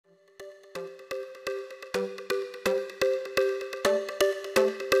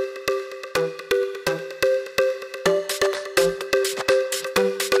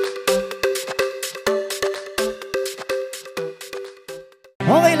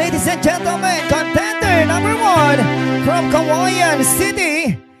Ladies and gentlemen, contender number 1 from Kawayan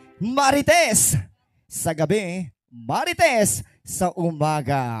City, Marites. Sa gabi, Marites sa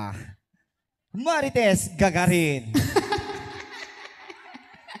umaga. Marites Gagarin.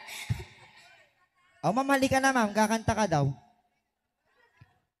 Mamali ka na, ma'am. Kakanta ka daw.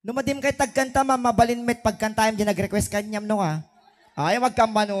 Numadim kay tagkanta, ma'am. Mabalin met pagkantayan dyan nag-request kanyam no, ha? Ay, wag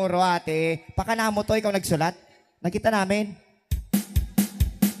kang manuro, ate. Pakanamo to, ikaw nagsulat. Nakita namin.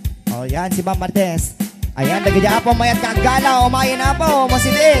 Oh, yan, si Ma'am Marites. Ayan, nagigya po, mayat ka gala. Umayin na po,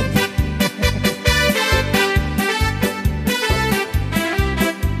 masilig.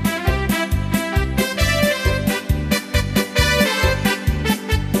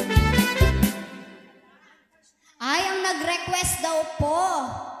 Ay, ang nag-request daw po.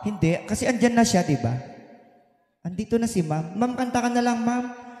 Hindi, kasi andyan na siya, diba? Andito na si Ma'am. Ma'am, kanta ka na lang, Ma'am.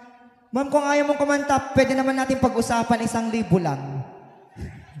 Ma'am, kung ayaw mong kumanta, pwede naman natin pag-usapan 1,000 lang.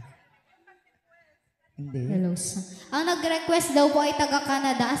 Hindi. Hello, sir. Ang nag-request daw po ay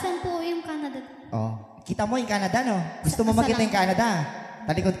taga-Canada. Asan po yung Canada? Oh, kita mo yung Canada, no? Gusto mo makita yung Canada?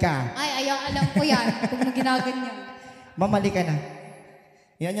 Talikod ka. Ay, ayaw, alam ko yan. Kung ginaganyan. Mamali ka na.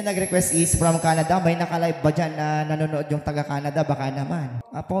 Yan yung nag-request is from Canada. May naka-live ba dyan na nanonood yung taga-Canada? Baka naman.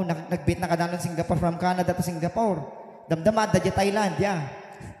 Apo, nag-beat na ka doon Singapore from Canada to Singapore. Damdamad, dadya Thailand, yeah.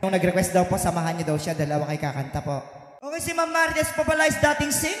 Yung nag-request daw po, samahan niyo daw siya. Dalawa kay kakanta po. Okay, si Ma'am Marites Papala is dating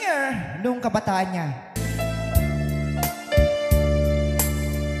singer nung kabataan niya.